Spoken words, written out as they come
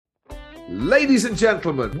Ladies and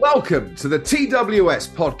gentlemen, welcome to the TWS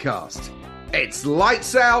podcast. It's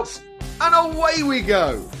lights out and away we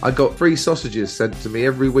go. I got free sausages sent to me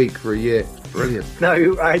every week for a year. Brilliant.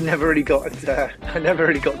 No, I never really got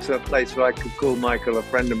to a place where I could call Michael a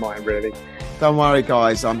friend of mine, really. Don't worry,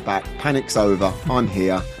 guys, I'm back. Panic's over. I'm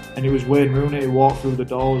here. And it was Wayne Rooney who walked through the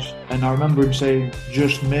doors. And I remember him saying,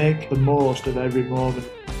 just make the most of every moment.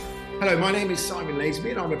 Hello, my name is Simon Lazenby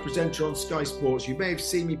and I'm a presenter on Sky Sports. You may have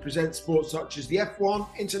seen me present sports such as the F1,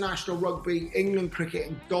 international rugby, England cricket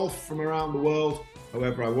and golf from around the world.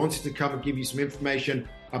 However, I wanted to come and give you some information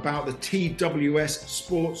about the TWS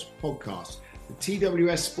Sports Podcast. The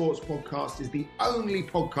TWS Sports Podcast is the only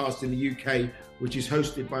podcast in the UK which is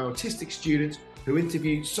hosted by autistic students who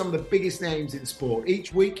interview some of the biggest names in sport.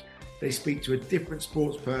 Each week, they speak to a different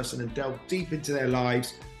sports person and delve deep into their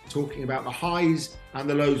lives, talking about the highs and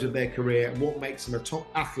the lows of their career and what makes them a top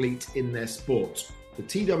athlete in their sport. The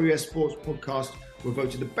TWS Sports Podcast were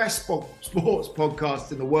voted the best sports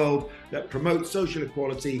podcast in the world that promotes social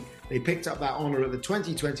equality. They picked up that honour at the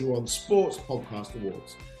 2021 Sports Podcast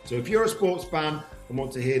Awards. So if you're a sports fan and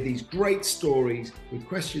want to hear these great stories with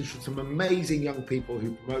questions from some amazing young people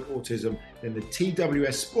who promote autism, then the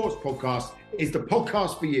TWS Sports Podcast is the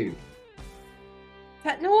podcast for you.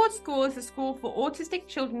 Technoward School is a school for autistic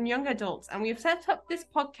children and young adults, and we have set up this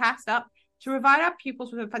podcast to provide our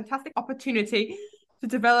pupils with a fantastic opportunity to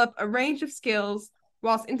develop a range of skills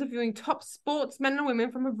whilst interviewing top sportsmen and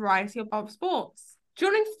women from a variety of sports.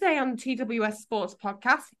 Joining today on the TWS Sports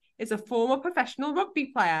Podcast is a former professional rugby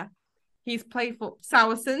player. He's played for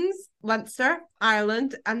Saracens, Leinster,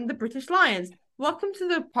 Ireland, and the British Lions. Welcome to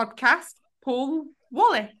the podcast, Paul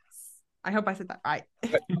Wallace. I hope I said that right.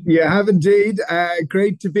 You have indeed.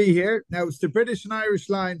 Great to be here. Now, it's the British and Irish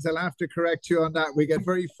Lions. I'll have to correct you on that. We get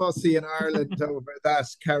very fussy in Ireland over that.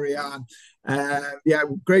 Carry on.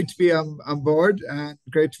 Great to be on board and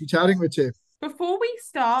great to be chatting with you. Before we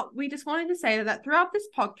start, we just wanted to say that throughout this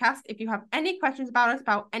podcast, if you have any questions about us,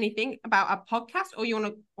 about anything, about our podcast, or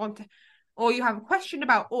you or you have a question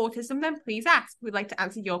about autism, then please ask. We'd like to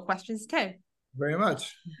answer your questions too. Very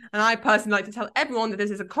much. And I personally like to tell everyone that this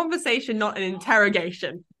is a conversation, not an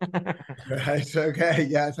interrogation. Right, okay.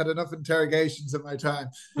 Yeah, I've had enough interrogations in my time.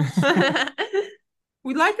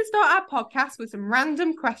 We'd like to start our podcast with some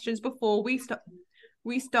random questions before we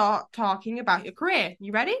start talking about your career.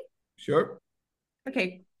 You ready? Sure.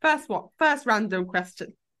 Okay, first random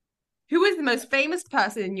question. Who is the most famous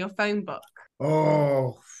person in your phone book?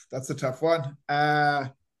 Oh, that's a tough one.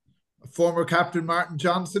 Former captain Martin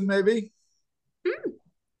Johnson, maybe?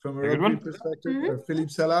 From a rugby perspective, or Philippe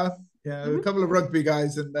Salah. Yeah, a couple of rugby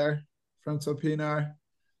guys in there. Francois Pinard.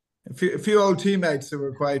 A few old teammates who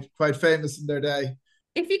were quite famous in their day.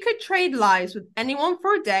 If you could trade lives with anyone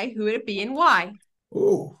for a day, who would it be and why?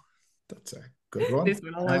 Oh, that's a good one. This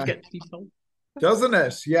one always gets people. Doesn't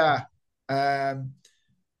it? Yeah.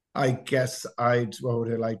 I guess what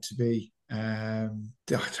would I like to be? I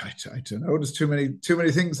don't know. There's too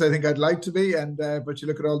many things I think I'd like to be, and but you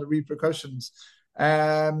look at all the repercussions. You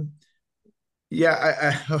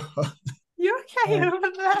okay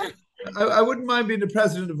over there? I wouldn't mind being the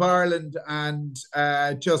president of Ireland and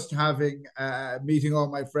just having meeting all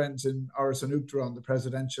my friends in Oris and Uachtaráin on the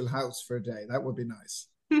presidential house for a day. That would be nice.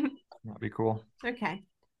 That'd be cool. Okay.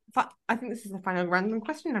 But I think this is the final random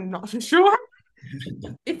question. I'm not so sure.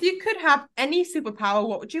 If you could have any superpower,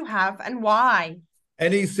 what would you have and why?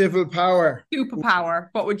 Any civil power. Superpower.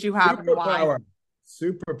 What would you have and why?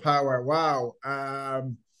 Superpower. Wow.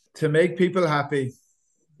 To make people happy.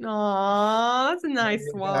 Oh, that's a nice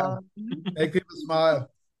one. Make people smile.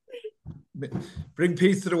 Bring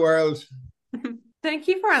peace to the world. Thank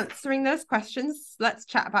you for answering those questions. Let's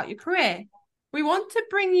chat about your career. We want to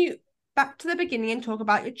bring you back to the beginning and talk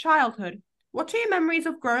about your childhood. What are your memories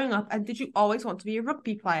of growing up, and did you always want to be a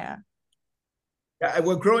rugby player? Yeah,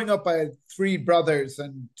 well, growing up, I had three brothers,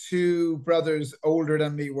 and two brothers older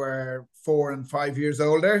than me were 4 and 5 years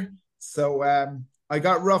older. So I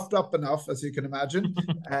got roughed up enough, as you can imagine,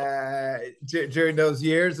 during those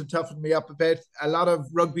years. It toughened me up a bit. A lot of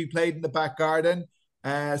rugby played in the back garden.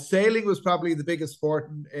 Sailing was probably the biggest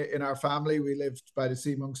sport in our family. We lived by the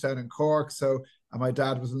sea Monkstown in Cork, and my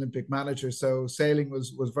dad was Olympic manager, so sailing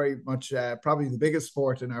was very much probably the biggest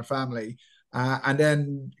sport in our family. And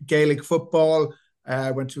then Gaelic football.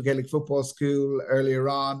 Went to a Gaelic football school earlier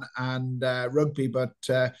on, and rugby, but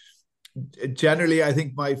generally I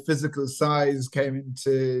think my physical size came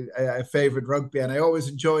into a favourite rugby, and I always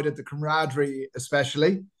enjoyed it, the camaraderie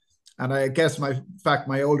especially. And I guess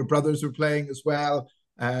my older brothers were playing as well.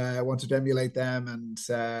 I wanted to emulate them, and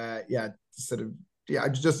sort of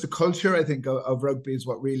just the culture, I think, of rugby is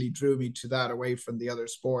what really drew me to that away from the other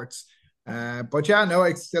sports. But yeah, no,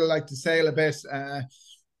 I still like to sail a bit. I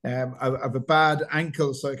have a bad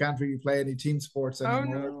ankle, so I can't really play any team sports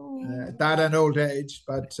anymore. Oh, no. That and old age,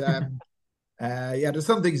 but there's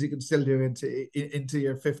some things you can still do into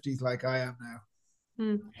your 50s, like I am now.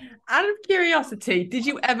 Out of curiosity, did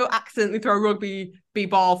you ever accidentally throw a rugby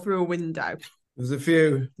ball through a window? There was a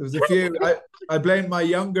few. I blame my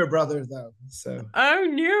younger brother though. So. Oh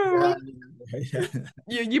no!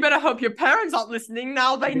 Yeah. You better hope your parents aren't listening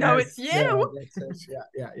now. They know it's you.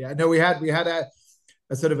 Yeah. No, we had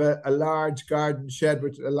a sort of a large garden shed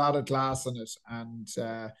with a lot of glass in it, and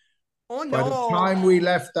Oh no! by the time we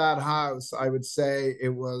left that house, I would say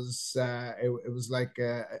it was like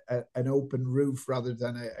an open roof rather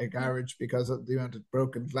than a garage because of the amount of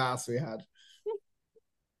broken glass we had.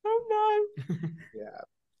 Oh no! Yeah.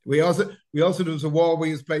 We also there was a wall we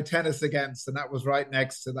used to play tennis against, and that was right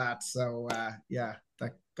next to that. So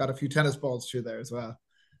that got a few tennis balls through there as well.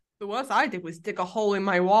 The worst I did was dig a hole in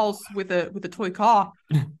my walls with a toy car.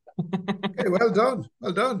 Okay, well done.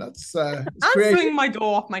 That's and swing my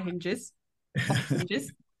door off my hinges.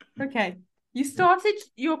 Okay, you started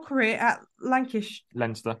your career at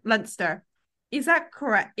Leinster. Is that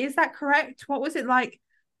correct? What was it like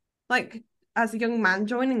as a young man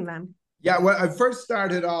joining them? Yeah, well, I first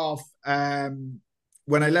started off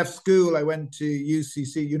when I left school. I went to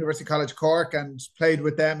UCC, University College Cork, and played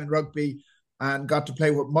with them in rugby, and got to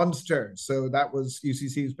play with Munster. So that was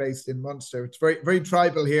UCC's based in Munster. It's very, very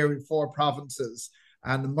tribal here with 4 provinces,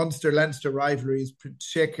 and the Munster-Leinster rivalry is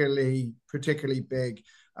particularly big.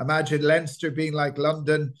 Imagine Leinster being like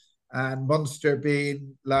London and Munster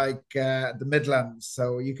being like the Midlands.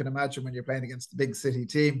 So you can imagine when you're playing against the big city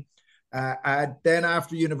team. Then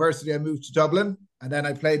after university, I moved to Dublin, and then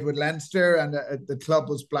I played with Leinster, and the club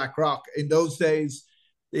was Blackrock. In those days,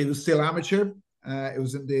 it was still amateur. It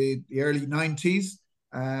was in the early 90s,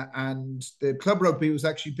 and the club rugby was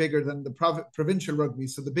actually bigger than the provincial rugby.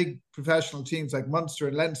 So the big professional teams like Munster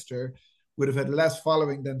and Leinster would have had less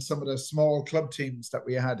following than some of the small club teams that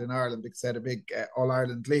we had in Ireland because they had a big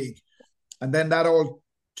All-Ireland league. And then that all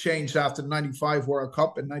changed after the 95 World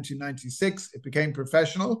Cup in 1996. It became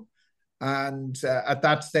professional. And at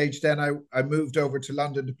that stage, then I moved over to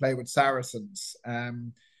London to play with Saracens.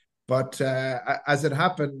 But as it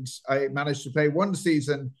happened, I managed to play one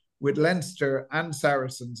season with Leinster and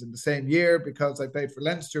Saracens in the same year because I played for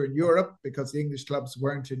Leinster in Europe because the English clubs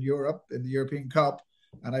weren't in Europe in the European Cup.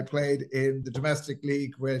 And I played in the domestic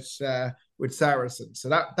league with Saracens. So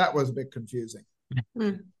that was a bit confusing.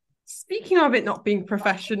 Speaking of it not being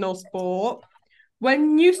professional sport,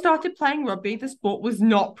 when you started playing rugby, the sport was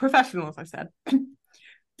not professional, as I said.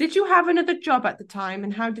 Did you have another job at the time,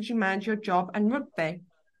 and how did you manage your job and rugby?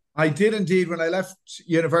 I did indeed. When I left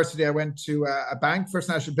university, I went to a bank, First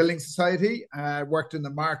National Building Society, worked in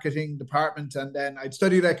the marketing department, and then I'd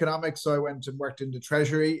studied economics, so I went and worked in the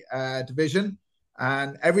Treasury division,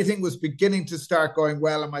 and everything was beginning to start going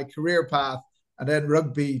well on my career path, and then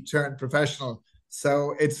rugby turned professional.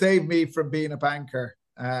 So it saved me from being a banker.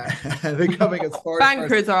 Becoming a sports bankers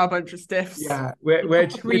person. Are a bunch of stiffs. Yeah, which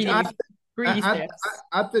at stiffs.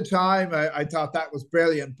 the time I thought that was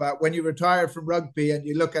brilliant. But when you retire from rugby and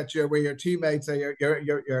you look at where your teammates are,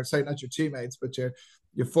 your sorry, not your teammates, but your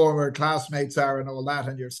former classmates are and all that,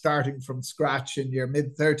 and you're starting from scratch in your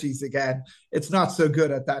mid-30s again, it's not so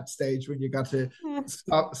good at that stage when you got to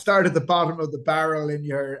start at the bottom of the barrel in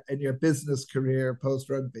your business career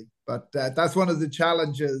post rugby. But that's one of the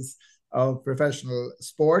challenges of professional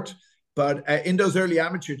sport. But in those early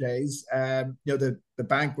amateur days, the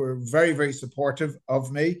bank were very, very supportive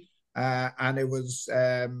of me. And it was,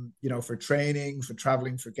 for training, for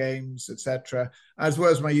traveling for games, etc., as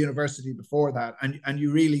well as my university before that. And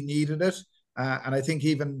you really needed it. And I think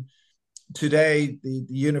even today, the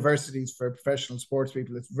universities for professional sports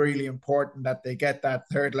people, it's really important that they get that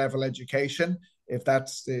 3rd level education if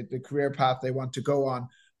that's the career path they want to go on,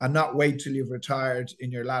 and not wait till you've retired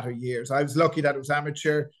in your latter years. I was lucky that it was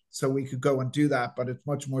amateur, so we could go and do that, but it's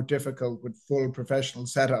much more difficult with full professional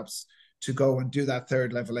setups to go and do that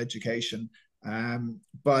 3rd level education.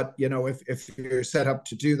 But, if you're set up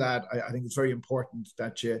to do that, I think it's very important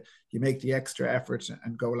that you make the extra effort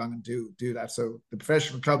and go along and do that. So the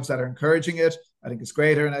professional clubs that are encouraging it, I think it's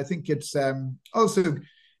greater. And I think it's also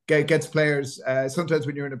gets players, sometimes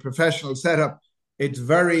when you're in a professional setup,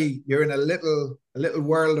 you're in a little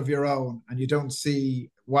world of your own and you don't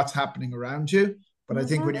see what's happening around you. But I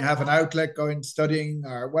think when you have an outlet, going studying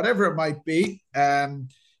or whatever it might be,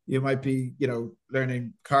 you might be,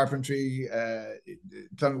 learning carpentry,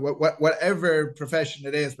 whatever profession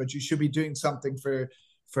it is, but you should be doing something for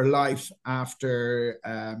life after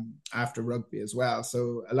rugby as well.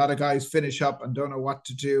 So a lot of guys finish up and don't know what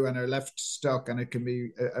to do and are left stuck, and it can be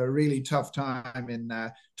a really tough time in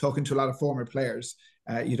talking to a lot of former players.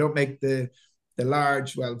 You don't make the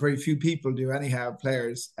large, well, very few people do anyhow,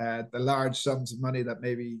 players, the large sums of money that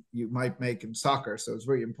maybe you might make in soccer. So it's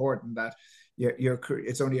very important that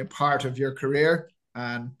it's only a part of your career,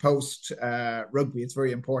 and post rugby, it's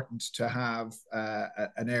very important to have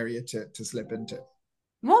an area to slip into.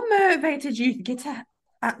 What motivated you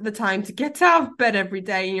at the time to get out of bed every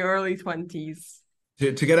day in your early 20s?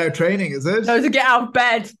 To get out training, is it? No, to get out of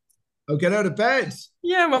bed. Oh, get out of bed.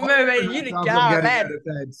 Yeah, what motivated you to get out of bed?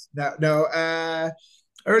 No,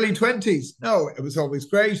 early 20s. No, it was always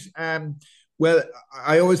great. Well,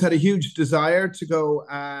 I always had a huge desire to go,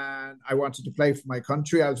 and I wanted to play for my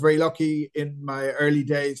country. I was very lucky in my early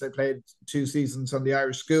days. I played 2 seasons on the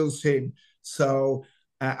Irish schools team. So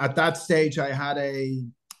at that stage, I had a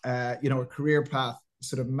career path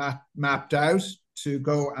sort of mapped out to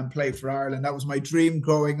go and play for Ireland. That was my dream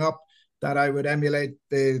growing up, that I would emulate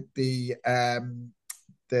some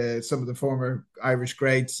of the former Irish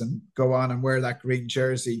greats and go on and wear that green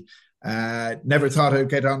jersey. Never thought I'd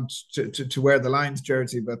get on to wear the Lions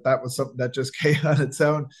jersey, but that was something that just came on its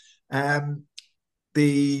own. So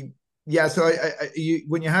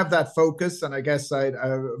when you have that focus, and I guess I had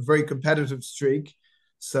a very competitive streak.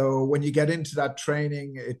 So when you get into that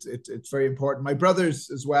training, it's very important. My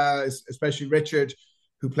brothers as well, especially Richard,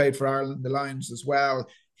 who played for Ireland, the Lions as well,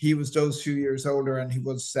 he was those few years older, and he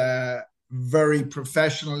was very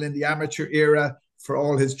professional in the amateur era for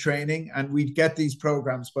all his training. And we'd get these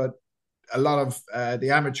programs, but a lot of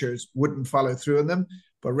the amateurs wouldn't follow through on them.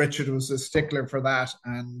 But Richard was a stickler for that.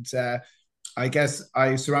 And I guess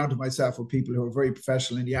I surrounded myself with people who were very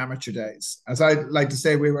professional in the amateur days. As I like to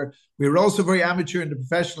say, we were also very amateur in the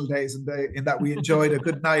professional days, in that we enjoyed a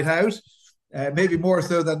good night out. Maybe more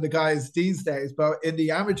so than the guys these days, but in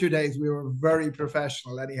the amateur days, we were very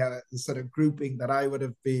professional. Anyhow, the sort of grouping that I would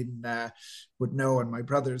have been, would know, and my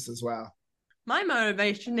brothers as well. My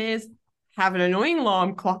motivation is have an annoying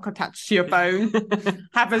alarm clock attached to your phone,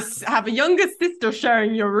 have a younger sister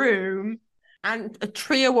sharing your room, and a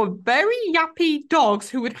trio of very yappy dogs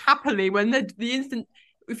who would happily, when the instant,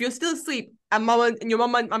 if you're still asleep, and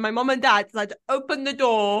my mum and dad decide to open the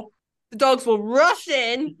door, the dogs will rush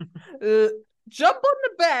in, jump on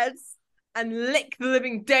the beds, and lick the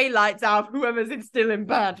living daylights out of whoever's still in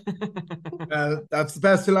bed. That's the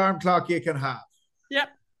best alarm clock you can have. Yep.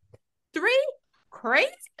 3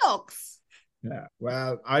 crazy dogs. Yeah.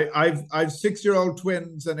 Well, I've 6-year-old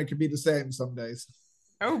twins, and it can be the same some days.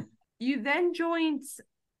 Oh. You then joined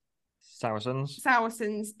Saracens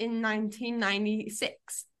in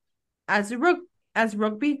 1996 as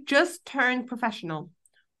rugby just turned professional.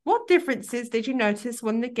 What differences did you notice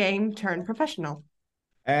when the game turned professional?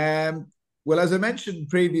 Well, as I mentioned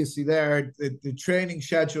previously there, the training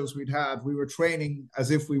schedules we were training as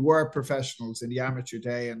if we were professionals in the amateur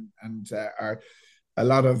day, and a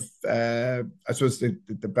lot of, I suppose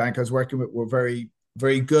the bank I was working with were very,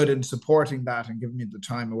 very good in supporting that and giving me the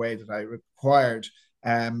time away that I required.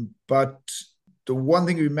 But the one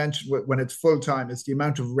thing we mentioned when it's full time is the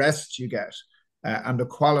amount of rest you get. And the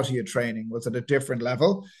quality of training was at a different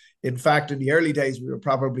level. In fact, in the early days, we were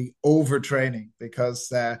probably overtraining because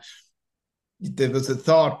there was a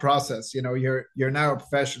thought process. You're now a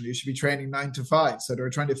professional. You should be training 9 to 5. So they were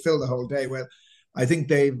trying to fill the whole day. Well, I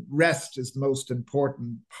think rest is the most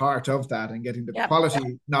important part of that, and getting the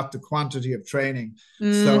quality, not the quantity of training.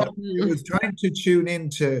 Mm-hmm. So it was trying to tune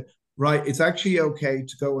into, right, it's actually okay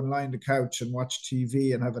to go and lie on the couch and watch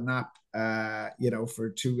TV and have a nap, for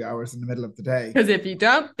 2 hours in the middle of the day. Because if you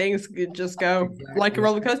don't, things could just go like a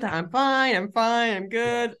roller coaster. I'm fine, I'm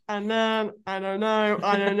good. And then, I don't know,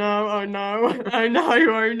 oh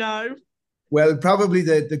no. Well, probably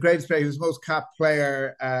the greatest player, who was most capped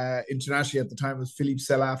player internationally at the time, was Philippe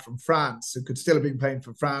Sella from France, who could still have been playing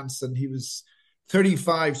for France. And he was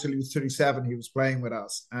 35 till he was 37, he was playing with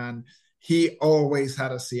us. And he always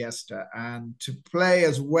had a siesta. And to play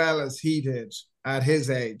as well as he did at his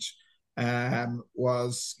age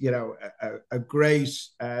was, a great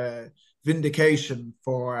vindication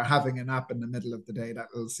for having a nap in the middle of the day, that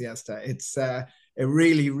little siesta. It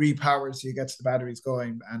really repowers you, gets the batteries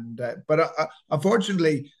going. But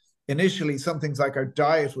unfortunately, initially, some things like our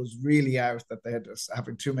diet was really out, that they had us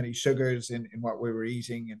having too many sugars in what we were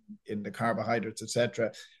eating, and in the carbohydrates,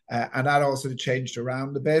 etc. And that also changed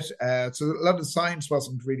around a bit. So a lot of the science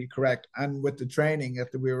wasn't really correct. And with the training,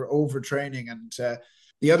 we were overtraining, and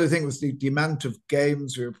the other thing was the amount of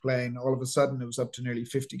games we were playing. All of a sudden, it was up to nearly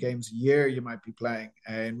 50 games a year you might be playing.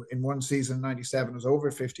 And in one season, 97, it was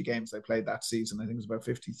over 50 games I played that season. I think it was about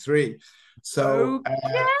 53. So,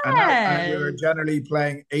 and we were generally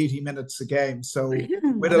playing 80 minutes a game. So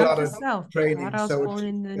with a lot of training, so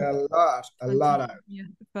it's a lot out. Yeah,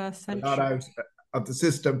 the first century. A lot out of the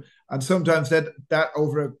system, and sometimes that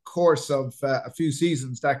over a course of a few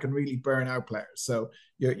seasons that can really burn out players. So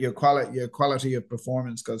your quality of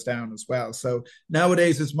performance goes down as well. So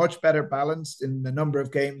nowadays it's much better balanced in the number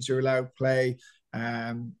of games you're allowed to play.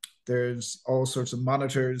 There's all sorts of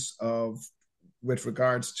monitors with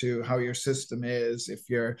regards to how your system is, if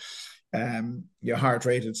your heart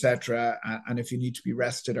rate, etc., and if you need to be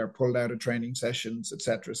rested or pulled out of training sessions,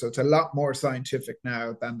 etc. So it's a lot more scientific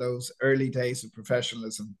now than those early days of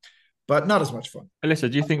professionalism, but not as much fun.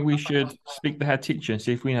 Alyssa, do you think we should speak to the head teacher and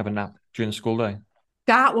see if we can have a nap during the school day?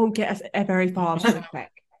 That won't get us very far,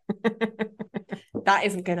 quick. That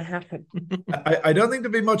isn't going to happen. I don't think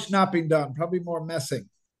there'll be much napping done, probably more messing.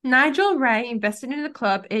 Nigel Ray invested in the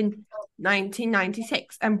club in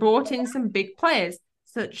 1996 and brought in some big players,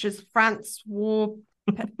 such as Francois.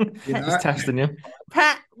 He's testing you.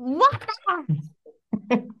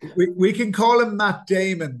 We can call him Matt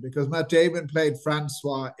Damon because Matt Damon played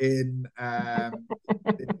Francois in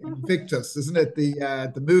Invictus, isn't it?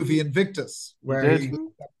 The movie Invictus, where he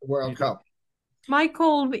won the World Cup.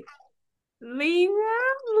 Michael Lina?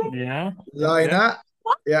 Yeah. Lina.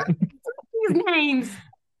 Yeah. His names.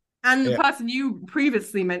 And the person you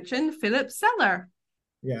previously mentioned, Philip Seller.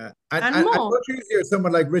 Yeah, and much easier.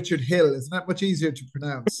 Someone like Richard Hill, isn't that much easier to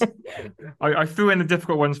pronounce? I threw in the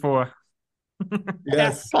difficult ones for her.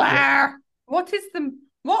 Yes. Claire. What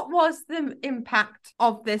was the impact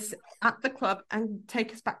of this at the club? And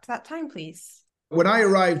take us back to that time, please. When I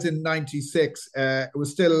arrived in '96, it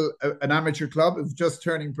was still an amateur club. It was just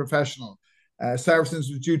turning professional.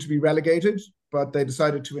 Saracens was due to be relegated, but they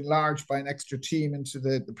decided to enlarge by an extra team into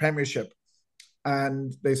the Premiership.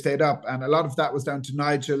 And they stayed up. And a lot of that was down to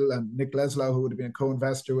Nigel and Nick Leslow, who would have been a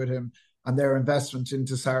co-investor with him, and their investment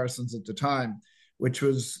into Saracens at the time, which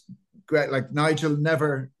was great. Like, Nigel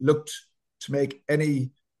never looked to make any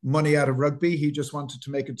money out of rugby. He just wanted to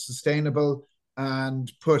make it sustainable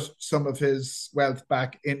and put some of his wealth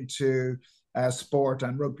back into sport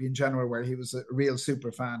and rugby in general, where he was a real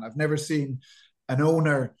super fan. I've never seen an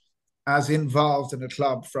owner as involved in a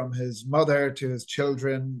club, from his mother to his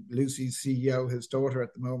children. Lucy's CEO, his daughter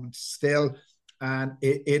at the moment still. And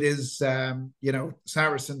it is,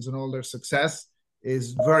 Saracens and all their success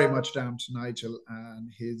is very much down to Nigel and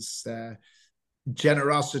his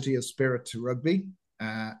generosity of spirit to rugby,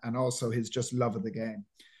 and also his just love of the game.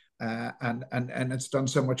 And it's done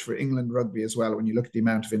so much for England rugby as well, when you look at the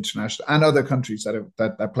amount of international and other countries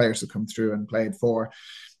that players have come through and played for.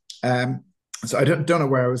 So I don't know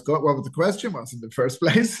where I was going, what the question was in the first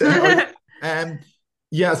place. So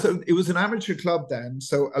it was an amateur club then.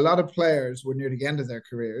 So a lot of players were near the end of their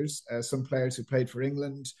careers. Some players who played for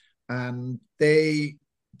England, and they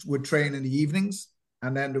would train in the evenings.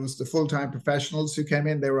 And then there was the full-time professionals who came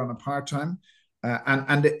in. They were on a part-time.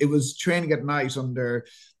 And it was training at night under...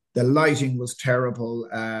 The lighting was terrible.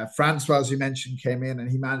 Francois, as you mentioned, came in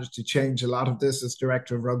and he managed to change a lot of this as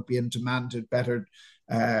director of rugby and demanded better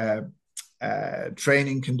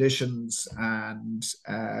training conditions, and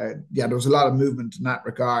there was a lot of movement in that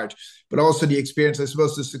regard. But also the experience, I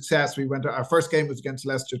suppose, the success. Our first game was against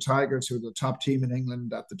Leicester Tigers, who were the top team in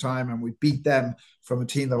England at the time, and we beat them from a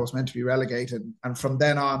team that was meant to be relegated. And from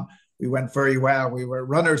then on, we went very well. We were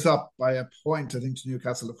runners up by a point, I think, to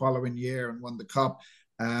Newcastle the following year, and won the cup.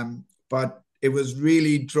 But it was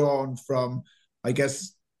really drawn from, I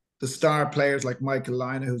guess, the star players like Michael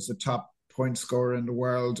Lina, who's the top point scorer in the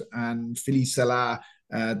world, and Philly Salah,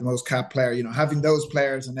 the most capped player, having those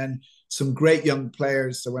players, and then some great young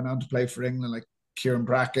players that went on to play for England, like Kieran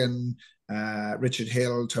Bracken, Richard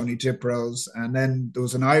Hill, Tony Diprose, and then there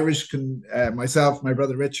was an Irish, myself, my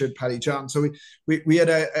brother Richard, Paddy John. So we had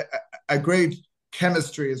a great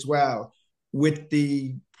chemistry as well with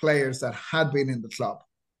the players that had been in the club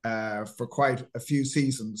for quite a few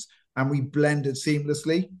seasons, and we blended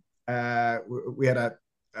seamlessly. We had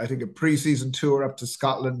I think a pre-season tour up to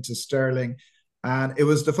Scotland, to Stirling, and it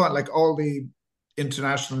was the fun. Like, all the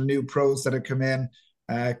international new pros that had come in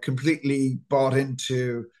completely bought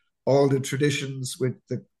into all the traditions with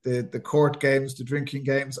the court games, the drinking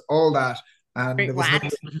games, all that. And there was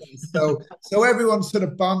so everyone sort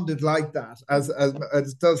of bonded like that,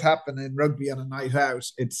 as does happen in rugby on a night out.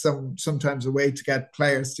 It's sometimes a way to get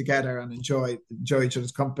players together and enjoy each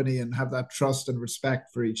other's company and have that trust and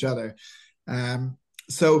respect for each other.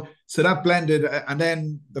 so that blended, and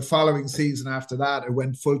then the following season after that, it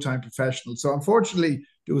went full-time professional. So unfortunately,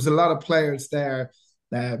 there was a lot of players there.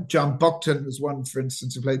 John Buckton was one, for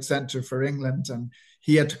instance, who played centre for England, and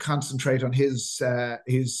he had to concentrate on his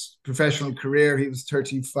professional career. He was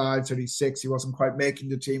 35, 36. He wasn't quite making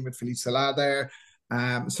the team with Philippe Salah there.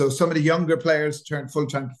 So some of the younger players turned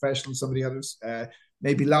full-time professional. Some of the others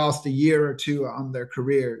maybe lost a year or two on their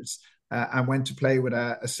careers and went to play with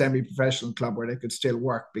a semi-professional club where they could still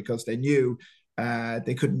work because they knew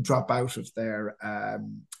they couldn't drop out of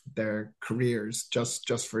their careers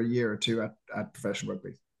just for a year or two at professional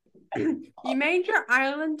rugby. You made your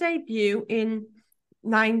Ireland debut in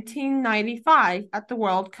 1995 at the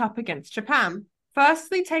World Cup against Japan.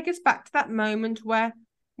 Firstly, take us back to that moment where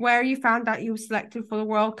you found out you were selected for the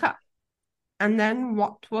World Cup. And then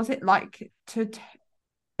what was it like to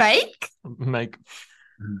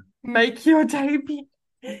make your debut?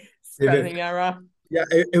 Spelling error. Yeah,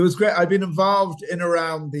 it was great. I've been involved in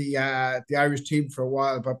around the Irish team for a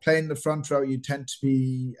while, but playing the front row, you tend to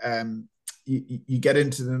be you get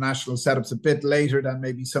into the national setups a bit later than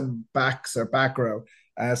maybe some backs or back row.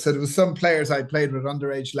 So there was some players I played with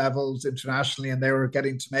underage levels internationally, and they were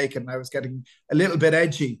getting to make it, and I was getting a little bit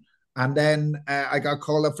edgy. And then I got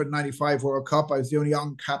called up for the 95 World Cup. I was the only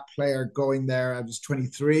on-cap player going there. I was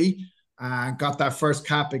 23 and got that first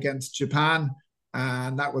cap against Japan.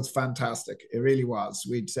 And that was fantastic. It really was.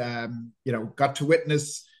 We'd, got to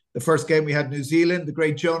witness the first game we had in New Zealand. The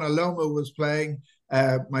great Jonah Lomu was playing.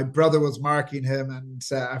 My brother was marking him. And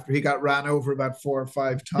after he got ran over about 4 or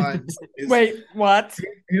 5 times. Wait, what?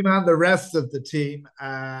 Him and the rest of the team.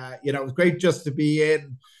 It was great just to be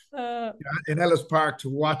in Ellis Park to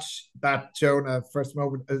watch that Jonah first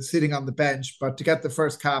moment sitting on the bench, but to get the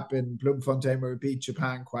first cap in Bloemfontein where we beat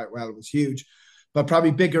Japan quite well was huge. But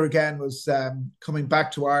probably bigger again was coming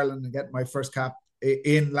back to Ireland and getting my first cap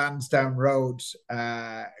in Lansdowne Road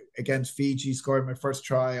against Fiji, scoring my first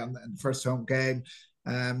try on the first home game.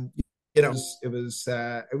 It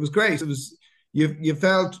was great. It was you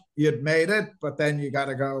felt you'd made it, but then you got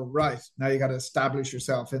to go right now. You got to establish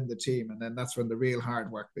yourself in the team, and then that's when the real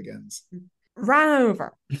hard work begins. Ran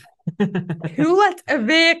over. Who let a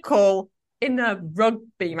vehicle in a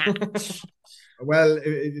rugby match? Well,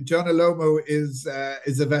 Jonah Lomu is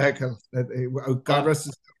a vehicle. God rest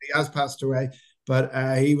his soul, he has passed away, but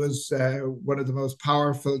he was one of the most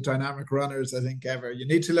powerful, dynamic runners I think ever. You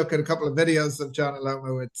need to look at a couple of videos of Jonah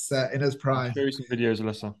Lomu. It's in his prime. Show you some videos,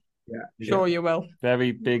 Alyssa. Yeah, sure you will.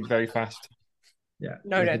 Very big, very fast. Yeah,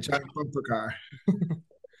 noted. Giant bumper car.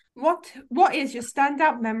 What is your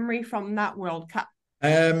standout memory from that World Cup?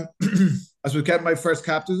 As we get my first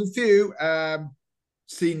cap, there's a few.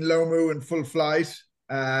 Seeing Lomu in full flight,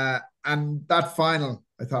 and that final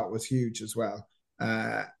I thought was huge as well.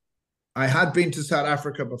 I had been to South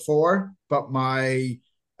Africa before, but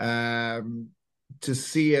to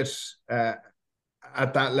see it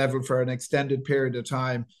at that level for an extended period of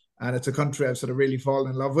time, and it's a country I've sort of really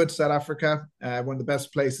fallen in love with, South Africa. One of the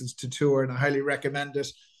best places to tour, and I highly recommend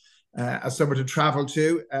it as somewhere to travel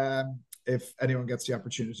to if anyone gets the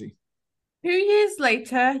opportunity. 2 years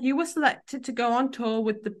later, you were selected to go on tour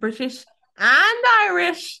with the British and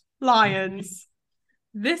Irish Lions.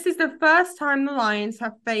 This is the first time the Lions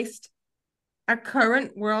have faced a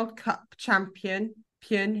current World Cup champion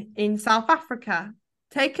in South Africa.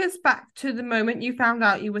 Take us back to the moment you found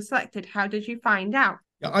out you were selected. How did you find out?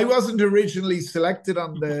 I wasn't originally selected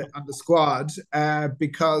on the squad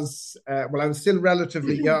because I was still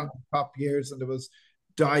relatively young, top years, and there was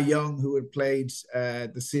Di Young, who had played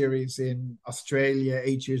the series in Australia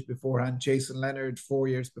 8 years beforehand, Jason Leonard 4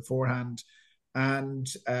 years beforehand, and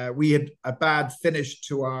we had a bad finish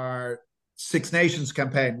to our Six Nations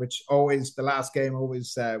campaign, which always, the last game,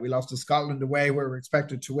 we lost to Scotland away where we were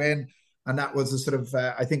expected to win, and that was a sort of,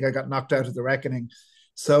 I think I got knocked out of the reckoning.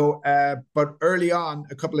 So, but early on,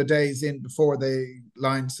 a couple of days in before the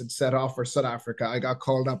Lions had set off for South Africa, I got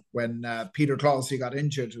called up when Peter Closey got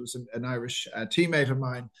injured, who was an Irish teammate of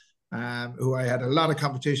mine, who I had a lot of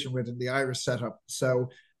competition with in the Irish setup. So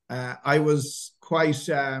I was quite,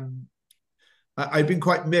 I'd been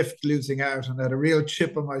quite miffed losing out and had a real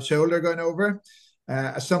chip on my shoulder going over,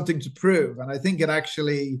 something to prove. And I think it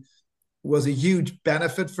actually was a huge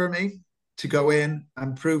benefit for me to go in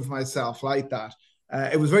and prove myself like that.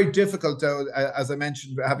 It was very difficult, though, as I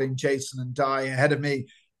mentioned, having Jason and Di ahead of me.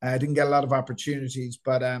 I didn't get a lot of opportunities,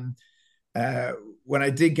 but when I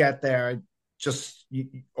did get there,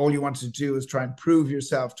 all you wanted to do is try and prove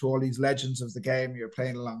yourself to all these legends of the game you're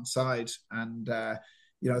playing alongside. And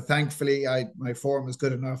thankfully my form was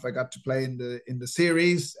good enough. I got to play in the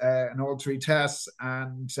series in all 3 tests,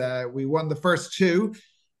 and we won the first 2,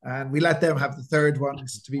 and we let them have the third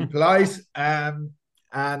ones, to be polite. And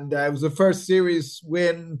it was the first series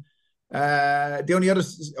win. The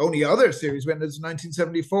only other series win is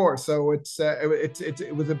 1974. So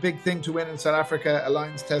it was a big thing to win in South Africa, a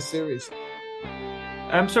Lions Test series.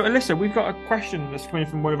 So Alyssa, we've got a question that's coming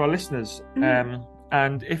from one of our listeners.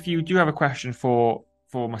 And if you do have a question for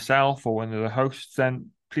myself or one of the hosts, then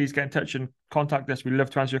please get in touch and contact us. We'd love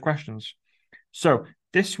to answer your questions. So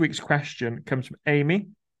this week's question comes from Amy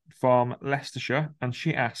from Leicestershire, and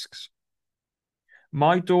she asks,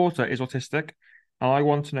 my daughter is autistic, and I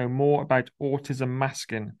want to know more about autism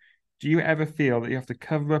masking. Do you ever feel that you have to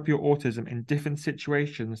cover up your autism in different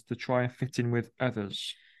situations to try and fit in with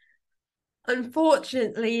others?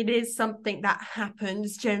 Unfortunately, it is something that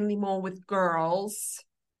happens generally more with girls.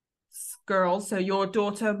 So your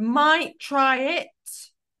daughter might try it.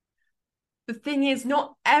 The thing is,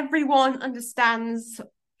 not everyone understands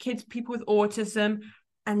people with autism,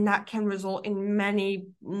 and that can result in many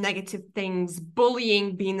negative things,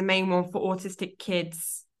 bullying being the main one for autistic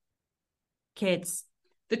kids.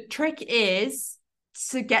 The trick is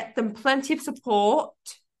to get them plenty of support,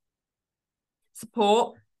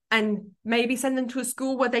 and maybe send them to a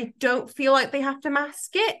school where they don't feel like they have to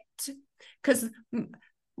mask it. Because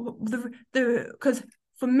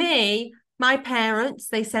for me, my parents,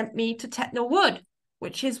 they sent me to Tetnall Wood,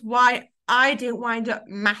 which is why I didn't wind up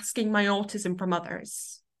masking my autism from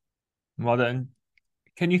others. Well then,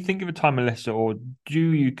 can you think of a time, Alyssa, or do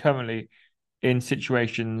you currently, in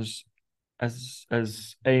situations, as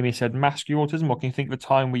Amy said, mask your autism, or can you think of a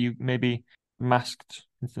time where you maybe masked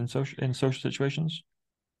in social situations?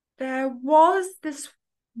 There was this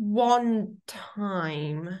one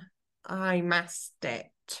time I masked it.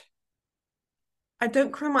 I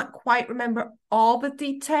don't quite remember all the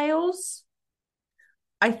details.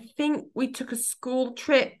 I think we took a school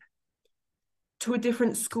trip to a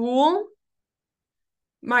different school.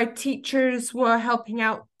 My teachers were helping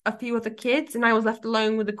out a few other kids, and I was left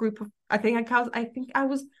alone with a group of, I think I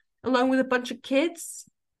was alone with a bunch of kids.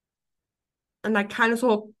 And I kind of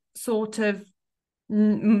sort of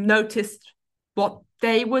noticed what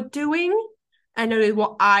they were doing. I noticed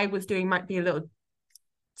what I was doing might be a little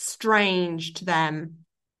strange to them.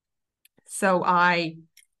 So I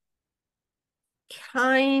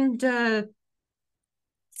kind of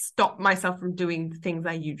stopped myself from doing the things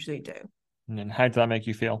I usually do. And how did that make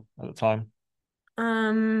you feel at the time?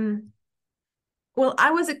 Well,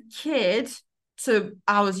 I was a kid, so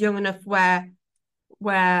I was young enough where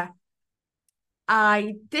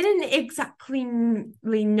I didn't exactly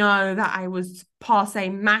know that I was per se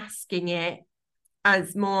masking it,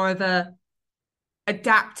 as more of a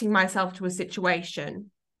adapting myself to a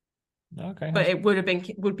situation. Okay. But it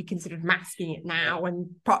would be considered masking it now, and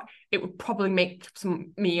it would probably make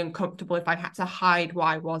me uncomfortable if I had to hide who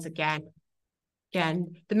I was again.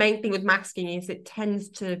 The main thing with masking is it tends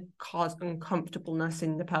to cause uncomfortableness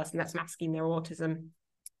in the person that's masking their autism.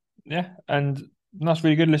 Yeah, and that's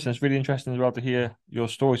really good, listeners. It's really interesting as well to hear your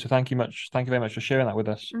story. So thank you very much for sharing that with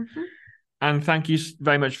us. Mm-hmm. And thank you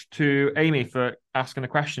very much to Amy for asking a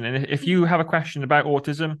question. And if you have a question about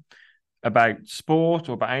autism, about sport,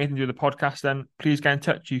 or about anything to do with the podcast, then please get in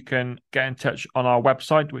touch. You can get in touch on our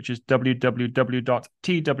website, which is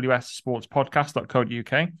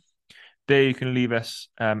www.twsportspodcast.co.uk. There you can leave us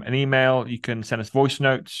an email. You can send us voice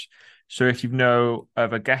notes. So if you know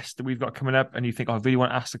of a guest that we've got coming up and you think, I really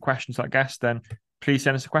want to ask the question to that guest, then please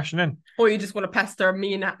send us a question in. Or you just want to pester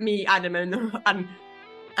me, Adam,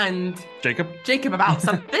 and Jacob about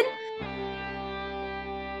something.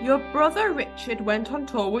 Your brother Richard went on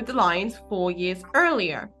tour with the Lions 4 years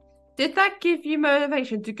earlier. Did that give you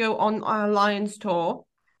motivation to go on a Lions tour?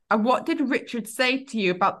 And what did Richard say to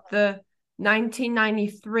you about the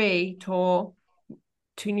 1993 tour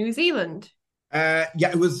to New Zealand?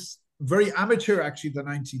 It was very amateur, actually, the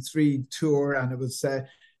 93 tour, and it was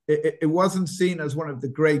it wasn't seen as one of the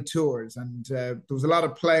great tours, and there was a lot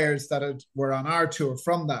of players that were on our tour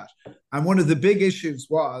from that. And one of the big issues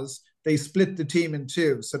was they split the team in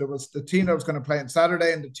two. So there was the team that was going to play on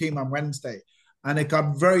Saturday and the team on Wednesday, and it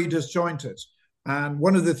got very disjointed. And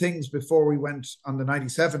one of the things before we went on the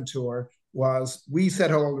 97 tour was we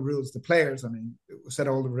set all the rules, the players, set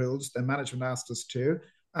all the rules, the management asked us to.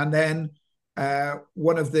 And then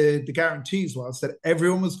one of the guarantees was that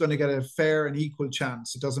everyone was going to get a fair and equal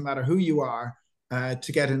chance. It doesn't matter who you are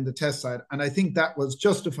to get in the test side. And I think that was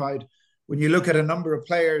justified when you look at a number of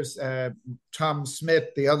players, Tom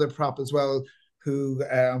Smith, the other prop as well, who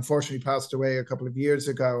unfortunately passed away a couple of years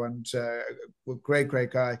ago, and a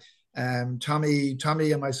great guy.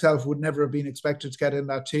 Tommy and myself would never have been expected to get in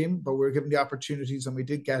that team, but we were given the opportunities and we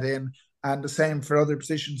did get in, and the same for other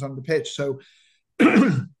positions on the pitch. So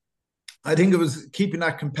I think it was keeping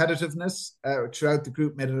that competitiveness throughout the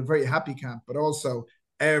group made it a very happy camp, but also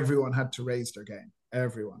everyone had to raise their game.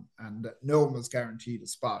 Everyone, and no one was guaranteed a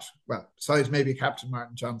spot. Well, besides maybe Captain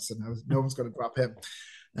Martin Johnson, no one's going to drop him.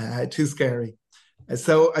 Too scary.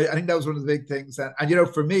 So I think that was one of the big things. And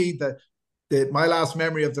for me, my last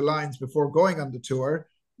memory of the Lions before going on the tour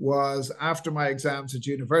was after my exams at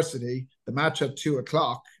university, the match at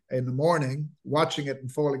 2:00 in the morning, watching it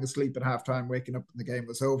and falling asleep at halftime, waking up when the game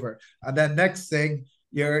was over. And then next thing,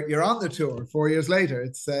 you're on the tour 4 years later.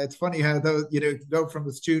 It's funny how go from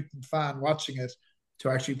a student fan watching it to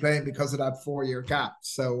actually playing because of that 4-year gap.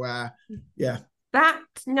 So, yeah. That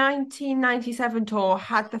 1997 tour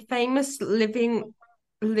had the famous Living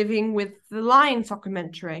with the Lions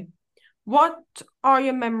documentary. What are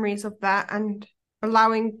your memories of that and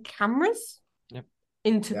allowing cameras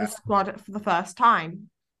into the squad for the first time?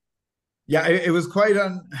 Yeah, it was quite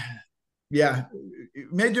it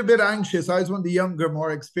made you a bit anxious. I was one of the younger,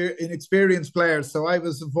 more inexperienced players, so I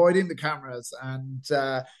was avoiding the cameras. And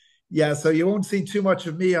so you won't see too much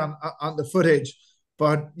of me on the footage,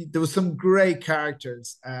 but there was some great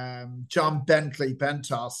characters. John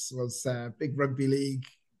Bentos was a big rugby league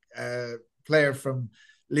player from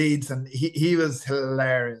Leeds, and he was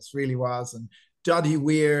hilarious, really was. And Doddy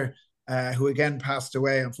Weir, who again passed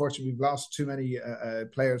away. Unfortunately, we've lost too many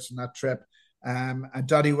players from that trip. And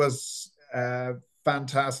Doddy was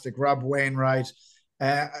fantastic. Rob Wainwright.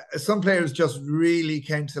 Some players just really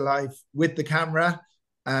came to life with the camera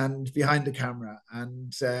and behind the camera.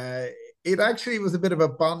 And it actually was a bit of a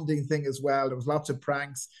bonding thing as well. There was lots of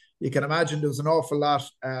pranks. You can imagine there was an awful lot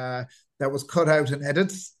that was cut out in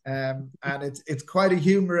edits. And it's quite a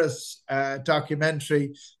humorous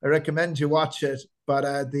documentary. I recommend you watch it.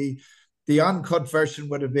 But the uncut version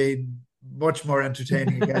would have been much more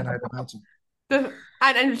entertaining again, I'd imagine.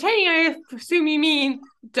 And entertaining, I assume you mean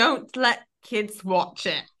don't let kids watch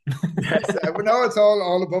it. Yes, no, it's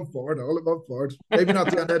all above board, Maybe not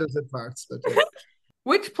the unedited parts, but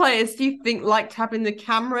Which players do you think liked having the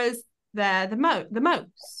cameras there the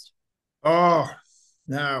most? Oh,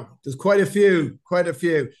 no, there's quite a few.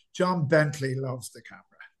 John Bentley loves the camera.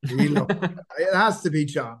 He loves it. It has to be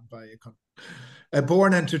John, by a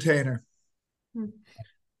born entertainer.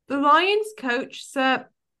 The Lions coach, Sir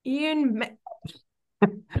Ian.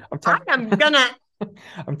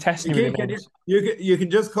 I'm testing you. You can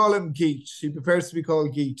just call him Geet. He prefers to be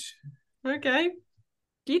called Geet. Okay.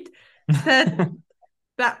 Geet said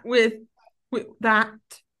that with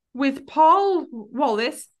Paul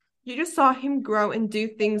Wallace, you just saw him grow and do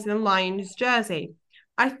things in a Lions jersey.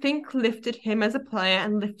 I think lifted him as a player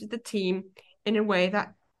and lifted the team in the way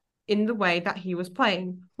that he was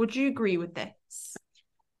playing. Would you agree with this?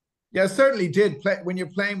 Yeah, certainly did. When you're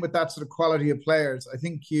playing with that sort of quality of players, I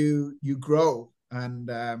think you grow. And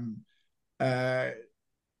the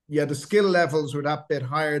skill levels were that bit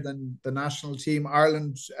higher than the national team.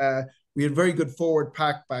 Ireland, we had very good forward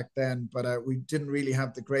pack back then, but we didn't really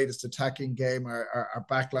have the greatest attacking game. Our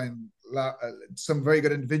backline, some very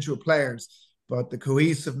good individual players, but the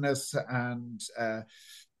cohesiveness and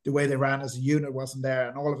the way they ran as a unit wasn't there.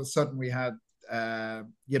 And all of a sudden we had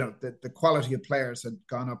the quality of players had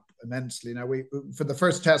gone up immensely. Now, for the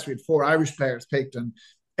first test, we had 4 Irish players picked, and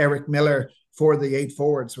Eric Miller, 4 of the 8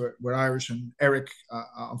 forwards were Irish, and Eric,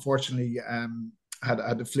 unfortunately,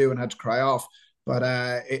 had the flu and had to cry off. But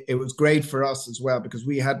it was great for us as well, because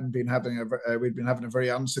we'd been having a very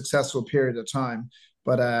unsuccessful period of time.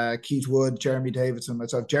 But Keith Wood, Jeremy Davidson,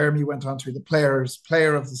 myself. Jeremy went on to be the player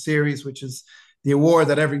of the series, which is the award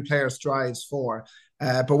that every player strives for.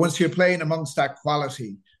 But once you're playing amongst that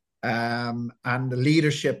quality and the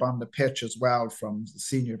leadership on the pitch as well from the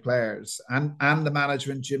senior players and the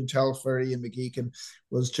management, Jim Telfer, Ian McGeechan,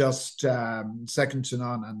 was just second to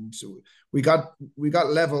none. And we got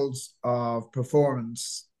levels of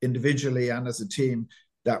performance individually and as a team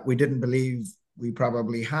that we didn't believe we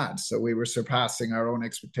probably had. So we were surpassing our own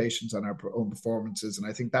expectations on our own performances. And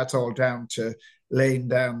I think that's all down to laying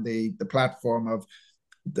down the platform of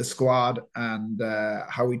the squad and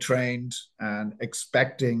how we trained and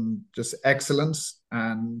expecting just excellence.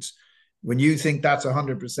 And when you think that's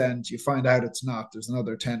 100%, you find out it's not. There's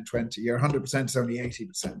another 10, 20. Your 100% is only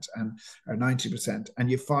 80% or 90%. And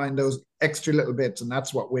you find those extra little bits, and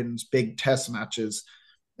that's what wins big test matches,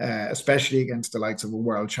 especially against the likes of a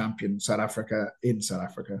world champion, South Africa.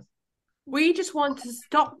 We just want to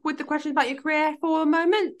stop with the questions about your career for a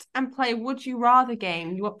moment and play Would You Rather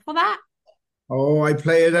game. You up for that? Oh, I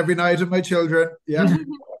play it every night with my children. Yeah.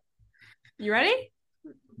 You ready?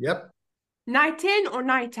 Yep. Night in or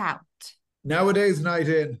night out? Nowadays, night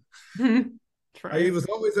in. True. I was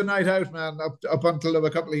always a night out man up until a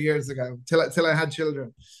couple of years ago, till I had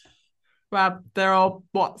children. Well, they're all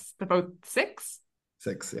they're both 6?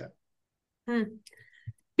 6, yeah.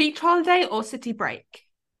 Beach holiday or city break?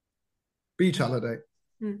 Beach holiday.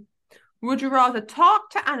 Would you rather talk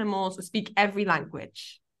to animals or speak every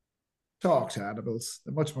language? Talk to animals.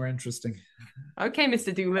 They're much more interesting. Okay,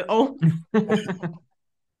 Mr. Doolittle.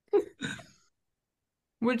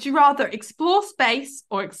 Would you rather explore space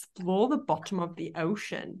or explore the bottom of the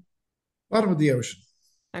ocean? Bottom of the ocean.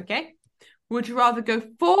 Okay. Would you rather go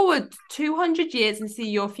forward 200 years and see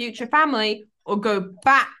your future family or go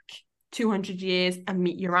back 200 years and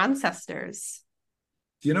meet your ancestors?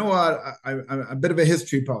 You know what? I'm a bit of a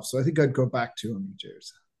history buff, so I think I'd go back 200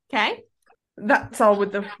 years. Okay. That's all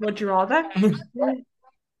with the would you rather.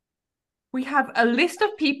 We have a list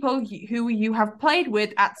of people who you have played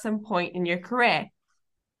with at some point in your career.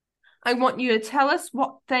 I want you to tell us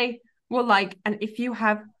what they were like and if you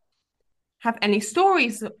have any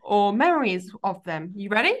stories or memories of them. You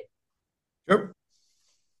ready? Yep.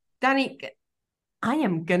 Danny,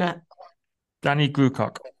 Danny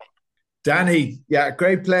Grucock. Danny, yeah,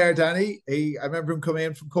 great player, Danny. I remember him coming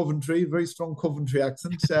in from Coventry, very strong Coventry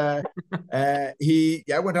accent. He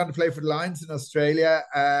went on to play for the Lions in Australia.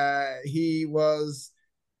 He was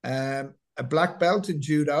a black belt in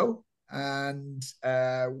judo and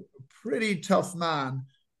a pretty tough man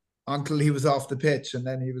until he was off the pitch. And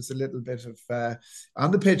then he was a little bit of,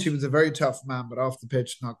 on the pitch, he was a very tough man, but off the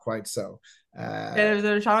pitch, not quite so. There's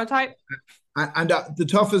a shadow type. And the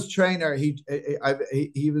toughest trainer, he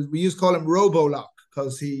was. We used to call him Robolock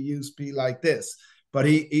because he used to be like this. But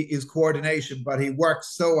his coordination. But he worked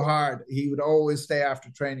so hard. He would always stay after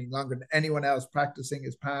training longer than anyone else, practicing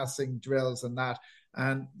his passing drills and that.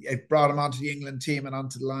 And it brought him onto the England team and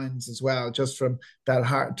onto the Lions as well, just from that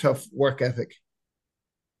hard, tough work ethic.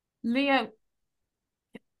 Leo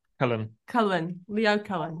Cullen,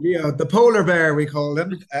 the polar bear, we called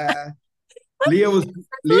him. Leo was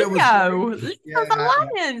the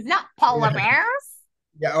lions, not polar bears.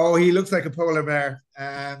 Yeah, oh, he looks like a polar bear.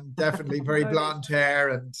 Definitely very blonde hair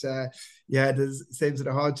and the same sort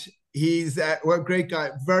of hodge. He's a great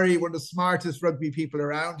guy. One of the smartest rugby people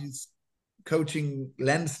around. He's coaching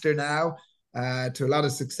Leinster now to a lot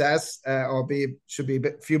of success, albeit should be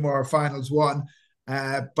a few more finals won.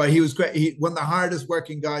 But he was great. He one of the hardest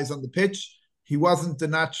working guys on the pitch. He wasn't the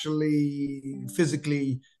naturally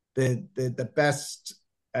physically the best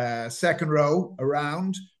second row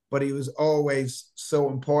around, but he was always so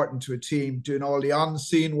important to a team, doing all the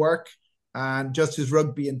on-scene work and just his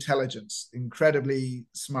rugby intelligence. Incredibly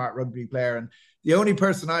smart rugby player. And the only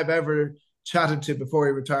person I've ever chatted to before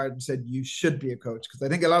he retired and said, you should be a coach. Because I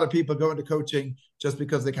think a lot of people go into coaching just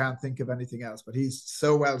because they can't think of anything else. But he's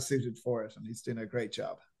so well suited for it and he's doing a great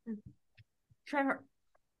job. Trevor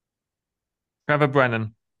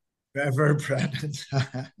Brennan.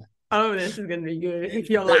 Oh, this is going to be good. If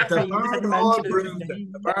you're laughing,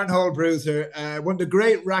 the Barnhole Bruiser, one of the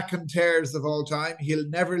great raconteurs of all time. He'll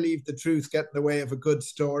never leave the truth get in the way of a good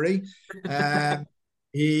story.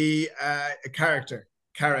 He a character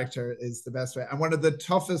is the best way, and one of the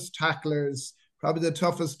toughest tacklers, probably the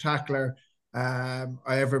toughest tackler I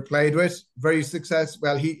ever played with. Very successful.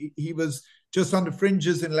 Well, he was just on the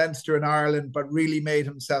fringes in Leinster and Ireland, but really made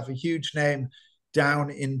himself a huge name down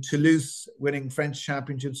in Toulouse, winning French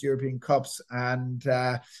championships, European Cups, and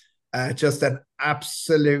just an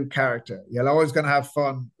absolute character. You're always going to have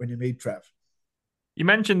fun when you meet Trev. You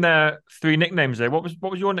mentioned there 3 nicknames there. What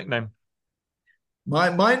was your nickname?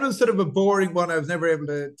 Mine was sort of a boring one I was never able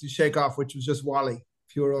to shake off, which was just Wally.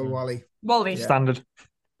 Pure old Wally. Wally. Yeah. Standard.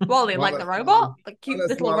 Wally, like the robot? The cute Wallace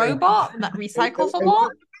little Wally. robot that recycles a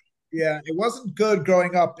lot? Yeah, it wasn't good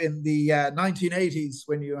growing up in the 1980s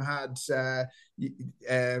when you had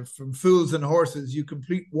from Fools and Horses, you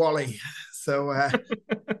complete Wally. So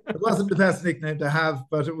it wasn't the best nickname to have,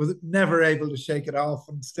 but it was never able to shake it off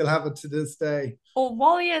and still have it to this day. Or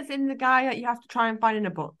Wally is in the guy that you have to try and find in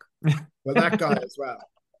a book. Well, that guy as well.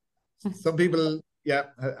 Some people,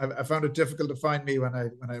 I found it difficult to find me when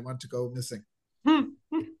I want to go missing.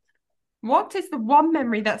 What is the one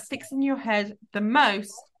memory that sticks in your head the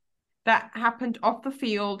most that happened off the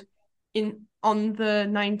field on the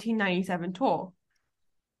 1997 tour?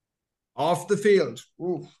 Off the field.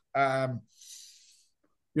 Ooh,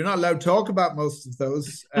 you're not allowed to talk about most of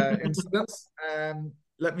those incidents.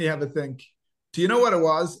 Let me have a think. Do you know what it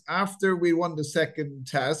was? After we won the second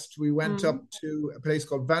test, we went up to a place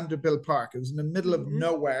called Vanderbilt Park. It was in the middle of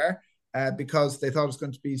nowhere because they thought it was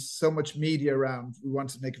going to be so much media around. We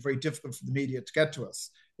wanted to make it very difficult for the media to get to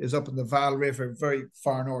us. It was up in the Vaal River, very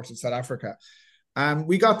far north of South Africa.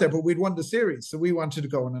 We got there, but we'd won the series. So we wanted to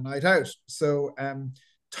go on a night out. So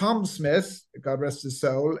Tom Smith, God rest his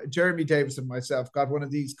soul, Jeremy Davis and myself got one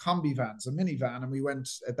of these combi vans, a minivan, and we went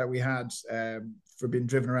that we had for being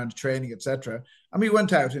driven around to training, etc. And we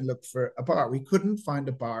went out and looked for a bar. We couldn't find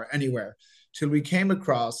a bar anywhere till we came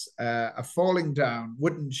across a falling down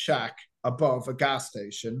wooden shack above a gas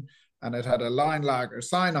station, and it had a Line Lager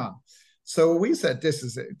sign on. So we said, this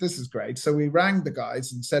is great. So we rang the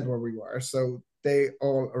guys and said where we were. So they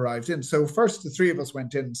all arrived in. So first the three of us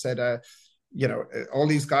went in and said, all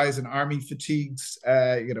these guys in army fatigues,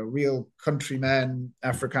 real countrymen,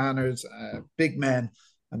 Afrikaners, big men.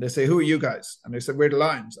 And they say, who are you guys? And they said, we're the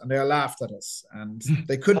Lions. And they all laughed at us. And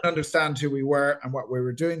they couldn't understand who we were and what we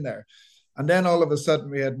were doing there. And then all of a sudden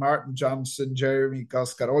we had Martin Johnson, Jeremy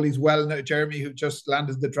Guscott, all these well-known, Jeremy who just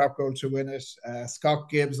landed the drop goal to win it, Scott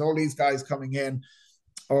Gibbs, all these guys coming in,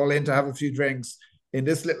 all in to have a few drinks in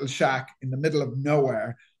this little shack in the middle of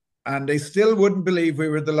nowhere. And they still wouldn't believe we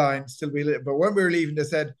were the Lions. But when we were leaving, they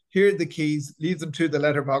said, here are the keys, leave them to the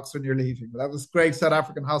letterbox when you're leaving. Well, that was great South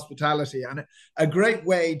African hospitality and a great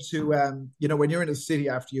way to, when you're in a city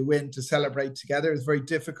after you win, to celebrate together. It's very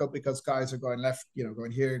difficult because guys are going left,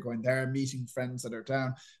 going here, going there, meeting friends that are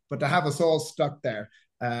down. But to have us all stuck there,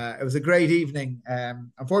 it was a great evening.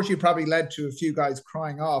 Unfortunately, it probably led to a few guys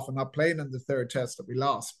crying off and not playing in the third test that we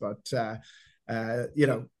lost. But,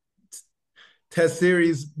 Test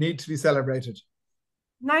series need to be celebrated.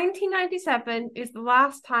 1997 is the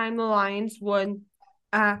last time the Lions won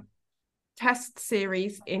a Test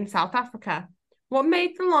series in South Africa. What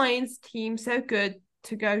made the Lions team so good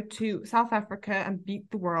to go to South Africa and beat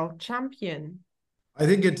the world champion? I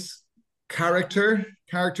think it's characters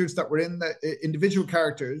that were in the individual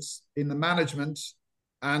characters in the management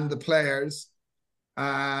and the players,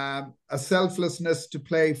 a selflessness to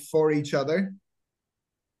play for each other.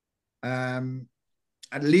 And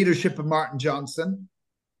leadership of Martin Johnson,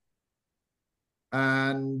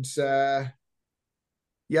 and the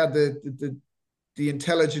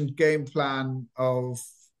intelligent game plan of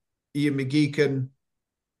Ian McGeechan,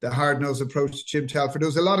 the hard-nosed approach to Jim Telford. There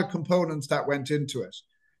was a lot of components that went into it,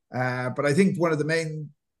 but I think one of the main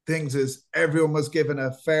things is everyone was given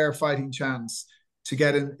a fair fighting chance to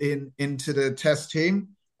get into the test team.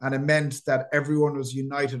 And it meant that everyone was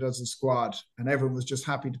united as a squad and everyone was just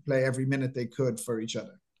happy to play every minute they could for each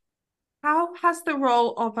other. How has the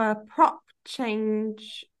role of a prop?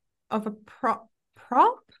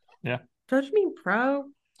 Yeah. Don't you mean pro?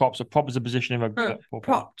 Prop is a position in a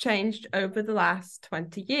prop changed over the last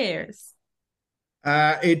 20 years?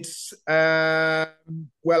 I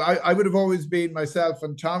would have always been myself,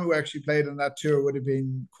 and Tom, who actually played on that tour, would have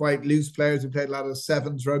been quite loose players. We played a lot of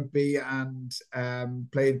sevens rugby and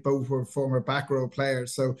played, both were former back row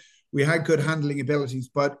players. So we had good handling abilities.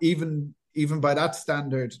 But even by that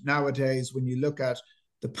standard, nowadays, when you look at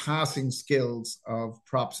the passing skills of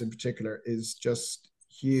props in particular, is just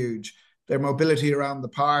huge. Their mobility around the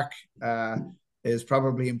park is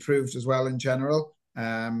probably improved as well in general.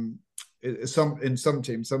 Some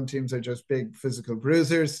teams are just big physical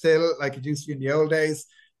bruisers still, like it used to be in the old days.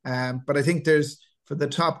 But I think for the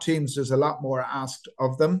top teams, there's a lot more asked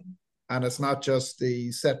of them, and it's not just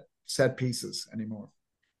the set pieces anymore.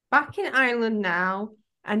 Back in Ireland now,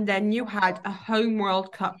 and then you had a home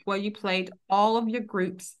World Cup where you played all of your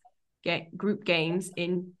group games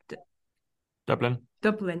in Dublin.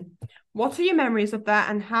 What are your memories of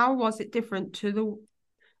that, and how was it different to the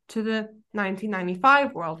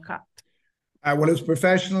 1995 World Cup? Well, it was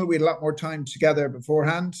professional. We had a lot more time together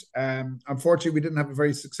beforehand. Unfortunately, we didn't have a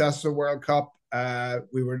very successful World Cup.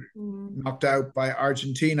 We were knocked out by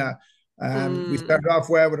Argentina. We started off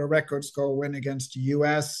well with a record score win against the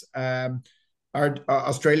US.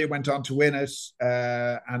 Australia went on to win it.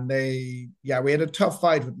 And we had a tough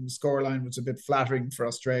fight with them. The scoreline was a bit flattering for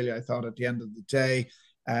Australia, I thought, at the end of the day.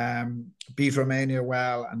 Beat Romania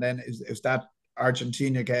well. And then it was that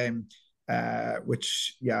Argentina game,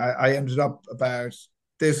 which I ended up about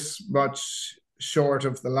this much short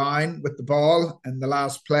of the line with the ball in the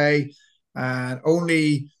last play, and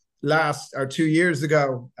only 2 years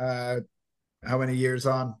ago, how many years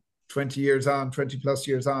on, 20 plus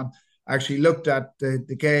years on, I actually looked at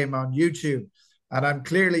the game on YouTube, and I'm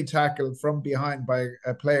clearly tackled from behind by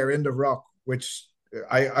a player in the ruck, which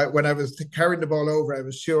I when I was carrying the ball over, I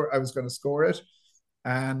was sure I was going to score it.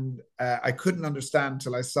 And I couldn't understand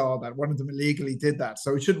until I saw that one of them illegally did that.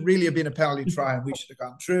 So it should really have been a penalty try and we should have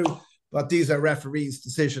gone through. But these are referees'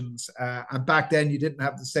 decisions. And back then you didn't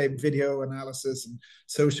have the same video analysis and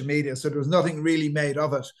social media. So there was nothing really made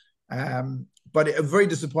of it. But it was very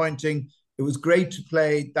disappointing. It was great to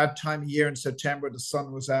play that time of year in September. The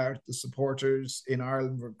sun was out. The supporters in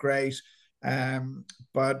Ireland were great.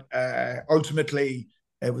 But ultimately,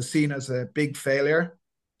 it was seen as a big failure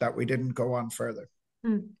that we didn't go on further.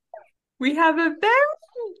 We have a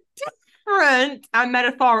very different and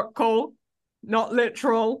metaphorical, not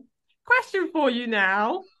literal, question for you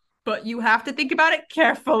now, but you have to think about it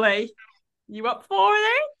carefully. You up for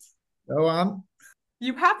it? Go on.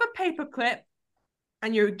 You have a paperclip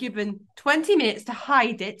and you're given 20 minutes to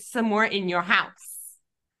hide it somewhere in your house.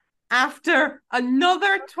 After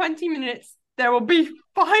another 20 minutes, there will be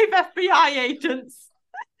 5 FBI agents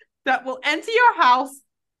that will enter your house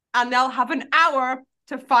and they'll have an hour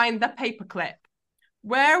to find the paperclip.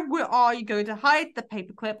 Where are you going to hide the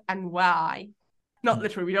paperclip and why? Not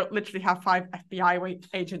literally. We don't literally have 5 FBI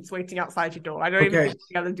agents waiting outside your door. I don't even think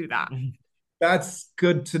we're going to do that. That's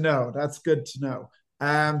good to know. That's good to know.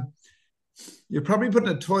 You're probably putting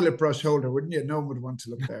a toilet brush holder, wouldn't you? No one would want to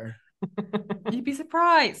look there. You'd be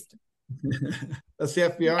surprised. That's the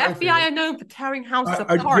FBI. The FBI are known for tearing houses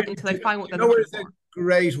apart until they find what they're looking for. A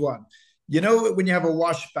great one. You know, when you have a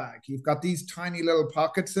wash bag, you've got these tiny little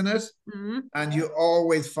pockets in it, and you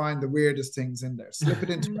always find the weirdest things in there. Slip it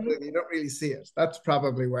into it, and you don't really see it. That's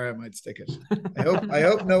probably where I might stick it. I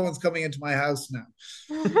hope no one's coming into my house now.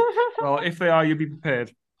 Well, if they are, you'll be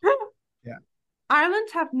prepared. Yeah. Ireland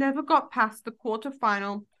have never got past the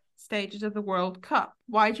quarterfinal stages of the World Cup.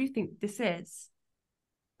 Why do you think this is?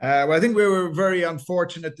 Well, I think we were very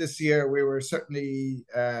unfortunate this year. We were certainly,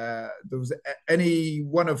 there was any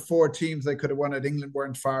one of 4 teams they could have won at England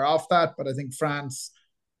weren't far off that. But I think France,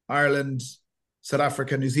 Ireland, South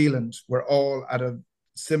Africa, New Zealand were all at a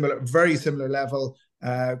very similar level.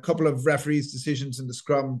 A couple of referees' decisions in the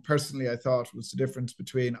scrum, personally, I thought was the difference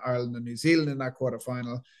between Ireland and New Zealand in that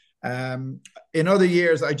quarterfinal. In other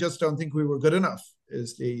years, I just don't think we were good enough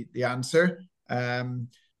is the answer.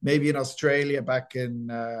 Maybe in Australia back in,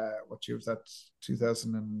 what year was that?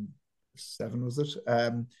 2007, was it?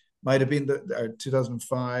 Might have been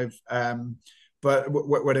 2005, but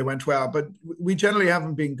where they went well. But we generally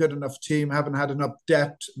haven't been good enough team, haven't had enough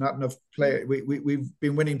depth, not enough play. We've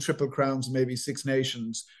been winning Triple Crowns, maybe 6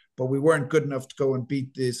 Nations, but we weren't good enough to go and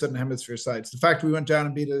beat the Southern Hemisphere sides. The fact we went down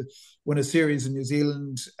and won a series in New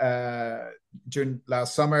Zealand during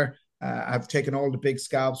last summer, I've taken all the big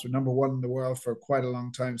scalps. We're number 1 in the world for quite a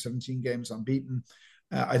long time, 17 games unbeaten.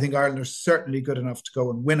 I think Ireland are certainly good enough to go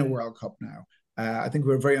and win a World Cup now. I think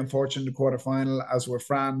we were very unfortunate in the quarterfinal, as were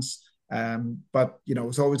France. But, you know, it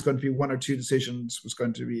was always going to be 1 or 2 decisions was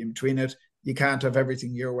going to be in between it. You can't have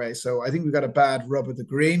everything your way. So I think we got a bad rub of the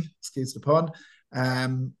green, excuse the pun.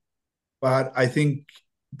 But I think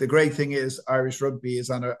the great thing is Irish rugby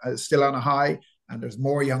is still on a high, and there's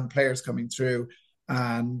more young players coming through.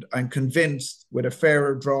 And I'm convinced with a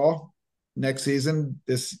fairer draw next season,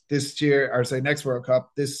 this year, or say next World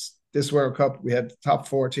Cup, this World Cup, we had the top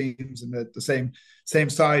 4 teams in the same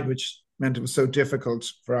side, which meant it was so difficult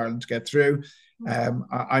for Ireland to get through.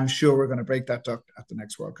 I'm sure we're going to break that duck at the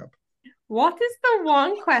next World Cup. What is the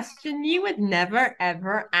one question you would never,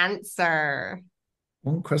 ever answer?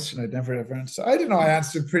 One question I'd never, ever answer. I don't know. I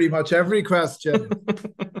answered pretty much every question.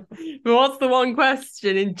 But what's the one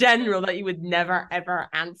question in general that you would never, ever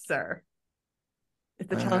answer? If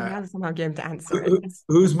the child has somehow game to answer it.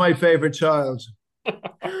 Who's my favorite child?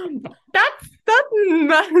 That's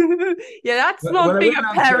one thing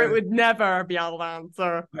a parent would never be able to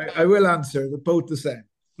answer. I will answer. They're both the same.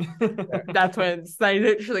 They're twins. They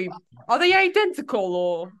literally are they identical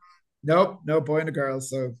or nope, no boy and a girl,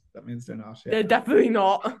 so that means they're not. They're definitely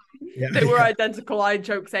not. They were identical. I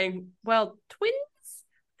joke saying, well, twins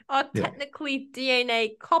are technically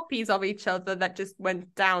DNA copies of each other that just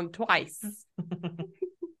went down twice.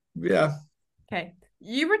 Yeah. Okay.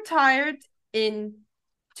 You retired in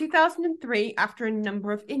 2003 after a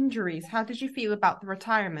number of injuries. How did you feel about the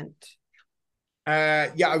retirement?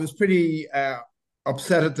 I was pretty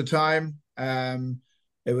upset at the time.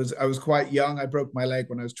 I was quite young. I broke my leg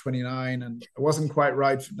when I was 29, and I wasn't quite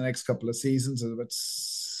right for the next couple of seasons. It was about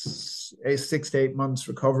 6 to 8 months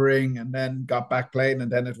recovering, and then got back playing,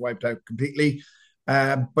 and then it wiped out completely.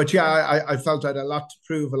 But yeah, I felt I had a lot to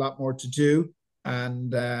prove, a lot more to do,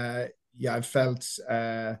 and I felt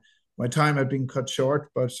my time had been cut short.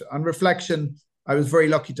 But on reflection, I was very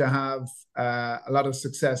lucky to have a lot of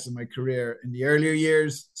success in my career in the earlier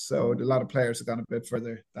years. So a lot of players have gone a bit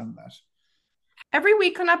further than that. Every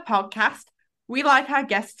week on our podcast, we like our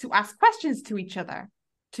guests to ask questions to each other.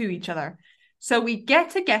 So we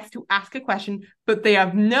get a guest to ask a question, but they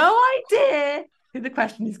have no idea who the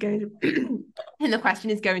question is going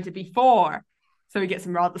to be for. So we get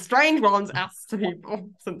some rather strange ones asked to people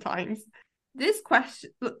sometimes. This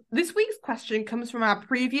week's question comes from our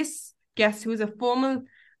previous guest, who was a former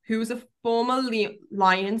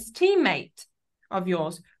Lions teammate of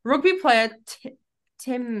yours, rugby player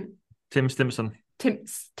Tim Stimpson. Tim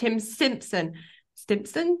Stimpson,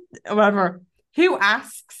 or whatever, who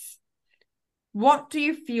asks, what do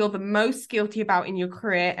you feel the most guilty about in your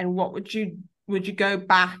career, and what would you go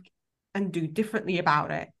back and do differently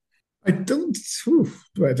about it? I don't.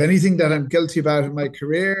 Do I have anything that I'm guilty about in my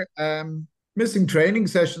career? Missing training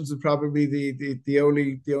sessions would probably be the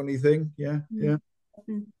only thing. Yeah.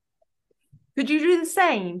 Could you do the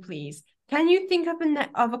same, please? Can you think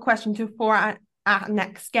of a question for our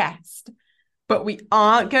next guest? But we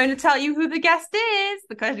aren't going to tell you who the guest is.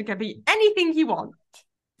 The question can be anything you want.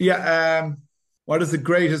 Yeah. What is the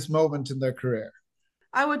greatest moment in their career?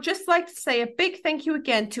 I would just like to say a big thank you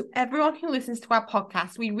again to everyone who listens to our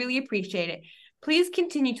podcast. We really appreciate it. Please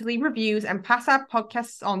continue to leave reviews and pass our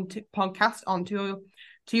podcasts on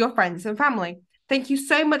to your friends and family. Thank you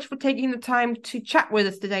so much for taking the time to chat with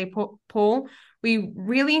us today, Paul. We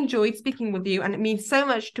really enjoyed speaking with you, and it means so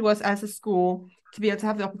much to us as a school to be able to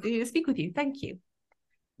have the opportunity to speak with you. Thank you.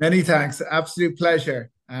 Many thanks. Absolute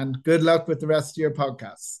pleasure. And good luck with the rest of your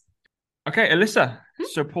podcasts. Okay, Alyssa.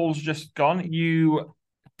 So Paul's just gone. You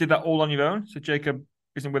did that all on your own. So Jacob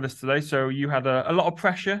isn't with us today. So you had a lot of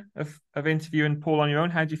pressure of interviewing Paul on your own.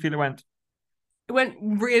 How do you feel it went? It went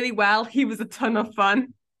really well. He was a ton of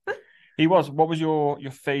fun. He was. What was your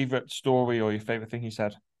favourite story or your favourite thing he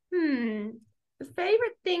said? The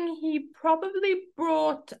favourite thing he probably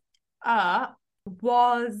brought up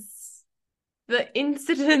was the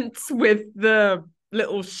incidents with the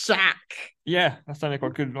little shack. Yeah, that sounded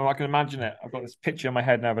quite good. I can imagine it. I've got this picture in my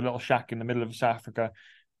head now of a little shack in the middle of South Africa,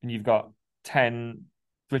 and you've got 10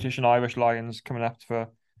 British and Irish Lions coming up for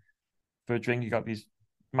a drink. You've got these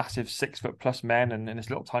massive 6-foot+ men and in this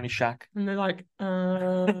little tiny shack. And they're like,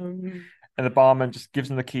 And the barman just gives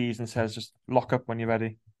them the keys and says, just lock up when you're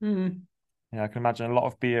ready. Yeah, I can imagine a lot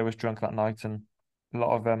of beer was drunk that night, and a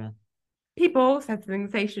lot of people said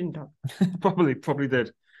things they shouldn't have. probably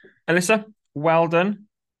did. Alyssa, well done.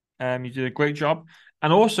 You did a great job.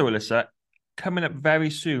 And also, Alyssa, coming up very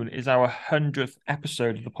soon is our 100th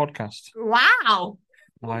episode of the podcast. Wow.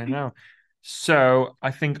 I know. So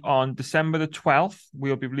I think on December the 12th,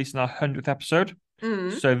 we'll be releasing our 100th episode.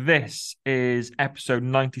 So this is episode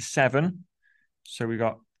 97. So we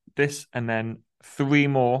got this and then 3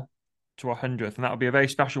 more to our 100th. And that'll be a very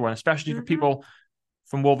special one, especially for people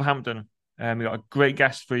from Wolverhampton. We got a great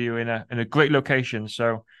guest for you in a great location.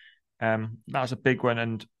 So that's a big one.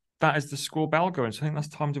 And that is the school bell going. So I think that's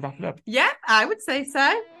time to wrap it up. Yeah, I would say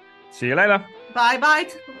so. See you later. Bye-bye.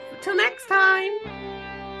 Till next time.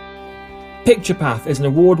 PicturePath is an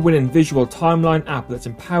award-winning visual timeline app that's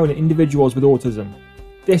empowering individuals with autism.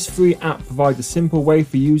 This free app provides a simple way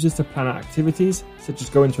for users to plan out activities, such as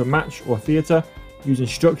going to a match or theatre, using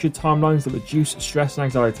structured timelines that reduce stress and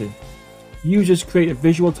anxiety. Users create a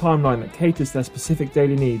visual timeline that caters to their specific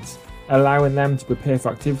daily needs, allowing them to prepare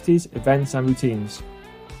for activities, events and routines.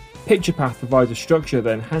 PicturePath provides a structure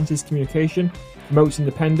that enhances communication, promotes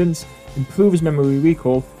independence, improves memory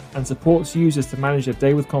recall, and supports users to manage their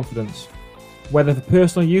day with confidence. Whether for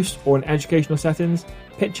personal use or in educational settings,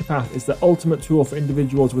 PicturePath is the ultimate tool for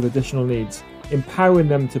individuals with additional needs, empowering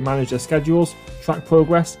them to manage their schedules, track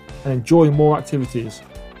progress, and enjoy more activities.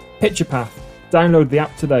 PicturePath. Download the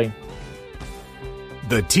app today.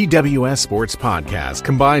 The TWS Sports Podcast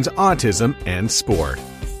combines autism and sport.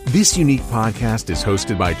 This unique podcast is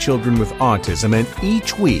hosted by children with autism, and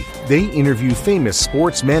each week they interview famous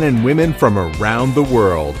sportsmen and women from around the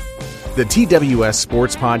world. The TWS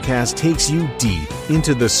Sports Podcast takes you deep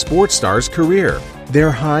into the sports star's career,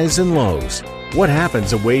 their highs and lows, what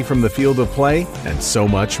happens away from the field of play, and so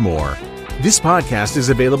much more. This podcast is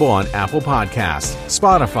available on Apple Podcasts,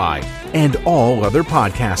 Spotify, and all other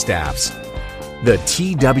podcast apps. The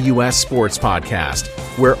TWS Sports Podcast,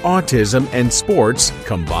 where autism and sports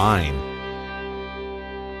combine.